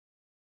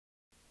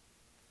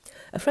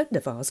A friend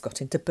of ours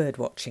got into bird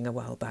watching a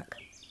while back.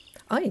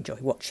 I enjoy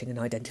watching and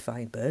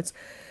identifying birds,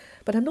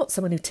 but I'm not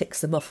someone who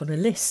ticks them off on a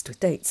list with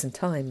dates and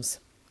times.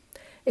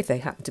 If they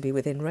happen to be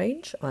within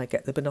range, I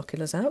get the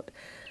binoculars out,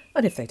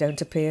 and if they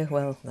don't appear,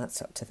 well,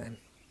 that's up to them.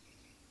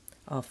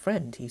 Our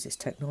friend uses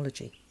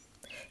technology.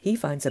 He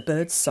finds a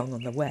bird's song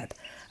on the web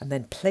and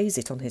then plays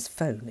it on his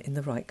phone in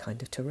the right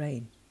kind of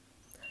terrain.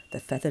 The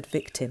feathered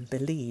victim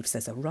believes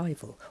there's a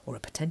rival or a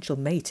potential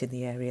mate in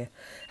the area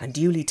and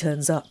duly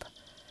turns up,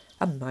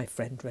 and my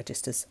friend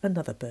registers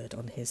another bird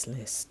on his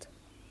list.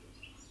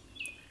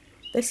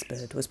 This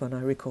bird was one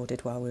I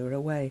recorded while we were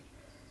away.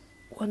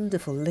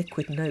 Wonderful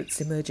liquid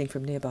notes emerging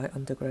from nearby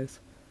undergrowth.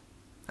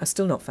 I've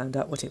still not found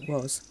out what it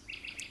was.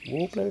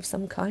 Warbler of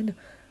some kind,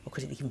 or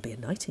could it even be a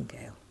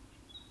nightingale?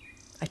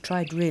 I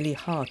tried really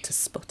hard to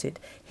spot it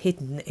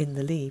hidden in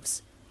the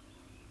leaves.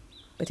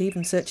 But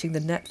even searching the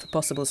net for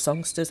possible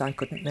songsters, I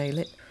couldn't nail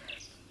it.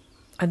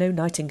 I know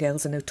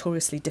nightingales are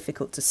notoriously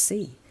difficult to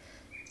see,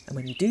 and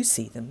when you do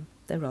see them,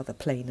 they're rather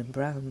plain and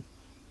brown.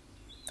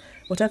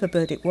 Whatever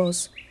bird it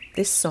was,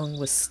 this song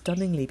was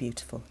stunningly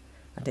beautiful,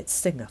 and its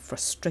singer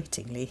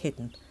frustratingly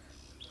hidden.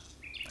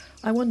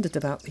 I wondered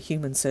about the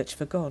human search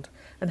for God,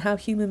 and how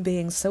human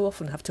beings so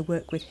often have to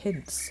work with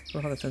hints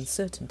rather than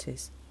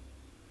certainties.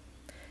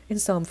 In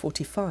Psalm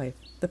 45,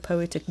 the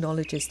poet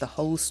acknowledges the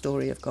whole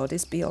story of God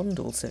is beyond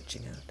all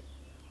searching out.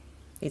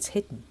 It's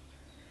hidden,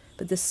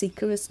 but the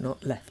seeker is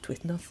not left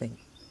with nothing.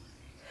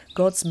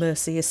 God's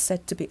mercy is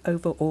said to be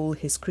over all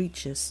his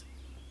creatures.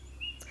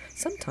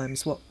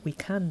 Sometimes what we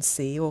can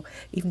see, or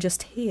even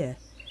just hear,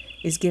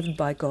 is given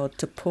by God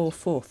to pour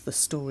forth the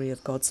story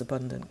of God's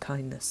abundant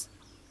kindness.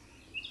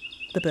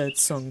 The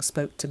bird's song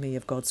spoke to me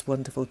of God's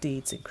wonderful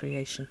deeds in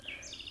creation.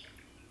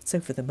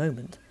 So for the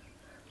moment,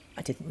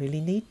 I didn't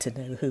really need to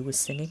know who was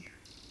singing.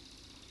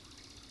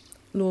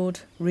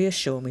 Lord,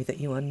 reassure me that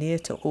you are near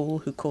to all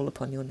who call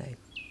upon your name,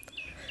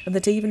 and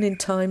that even in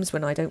times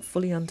when I don't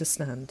fully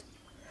understand,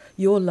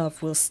 your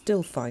love will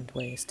still find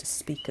ways to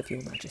speak of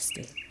your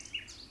majesty.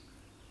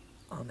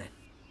 Amen.